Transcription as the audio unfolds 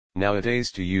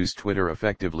Nowadays, to use Twitter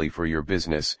effectively for your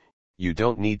business, you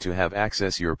don't need to have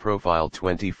access your profile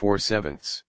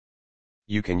 24/7.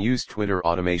 You can use Twitter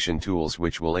automation tools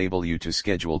which will enable you to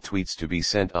schedule tweets to be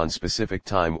sent on specific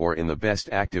time or in the best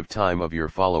active time of your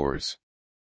followers.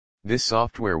 This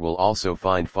software will also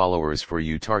find followers for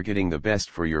you, targeting the best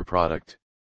for your product.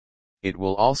 It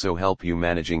will also help you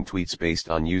managing tweets based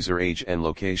on user age and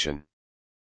location.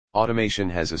 Automation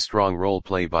has a strong role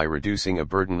play by reducing a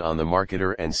burden on the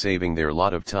marketer and saving their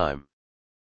lot of time.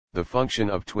 The function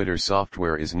of Twitter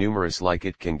software is numerous, like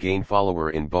it can gain follower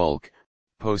in bulk,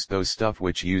 post those stuff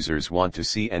which users want to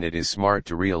see, and it is smart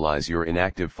to realize your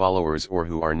inactive followers or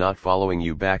who are not following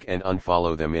you back and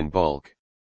unfollow them in bulk.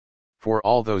 For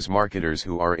all those marketers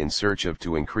who are in search of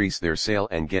to increase their sale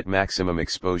and get maximum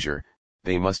exposure,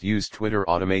 they must use Twitter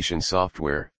automation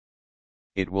software.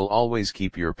 It will always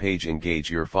keep your page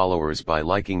engage your followers by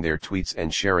liking their tweets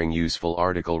and sharing useful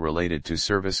article related to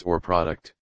service or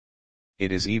product.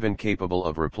 It is even capable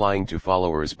of replying to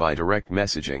followers by direct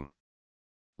messaging.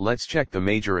 Let's check the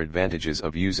major advantages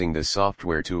of using this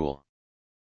software tool.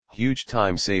 Huge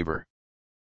time saver.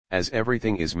 As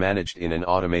everything is managed in an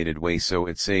automated way, so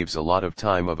it saves a lot of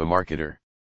time of a marketer.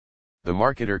 The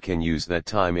marketer can use that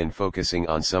time in focusing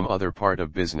on some other part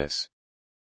of business.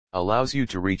 Allows you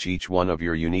to reach each one of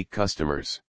your unique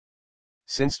customers.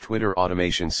 Since Twitter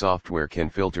automation software can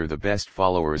filter the best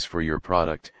followers for your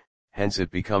product, hence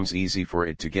it becomes easy for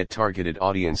it to get targeted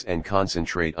audience and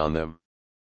concentrate on them.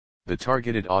 The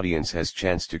targeted audience has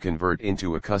chance to convert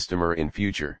into a customer in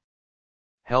future.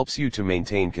 Helps you to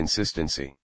maintain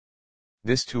consistency.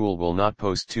 This tool will not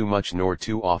post too much nor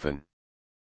too often.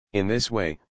 In this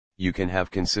way, you can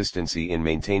have consistency in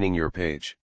maintaining your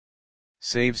page.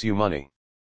 Saves you money,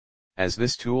 as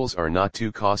these tools are not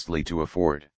too costly to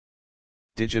afford.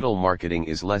 Digital marketing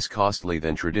is less costly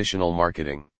than traditional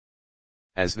marketing,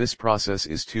 as this process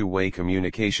is two-way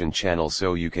communication channel,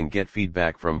 so you can get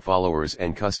feedback from followers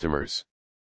and customers.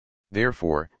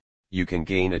 Therefore, you can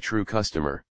gain a true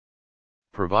customer.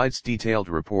 Provides detailed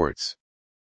reports.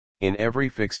 In every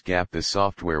fixed gap, the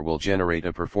software will generate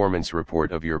a performance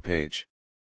report of your page.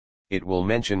 It will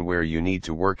mention where you need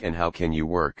to work and how can you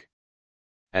work.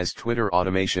 As Twitter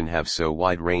automation have so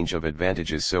wide range of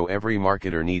advantages, so every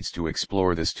marketer needs to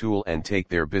explore this tool and take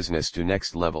their business to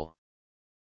next level.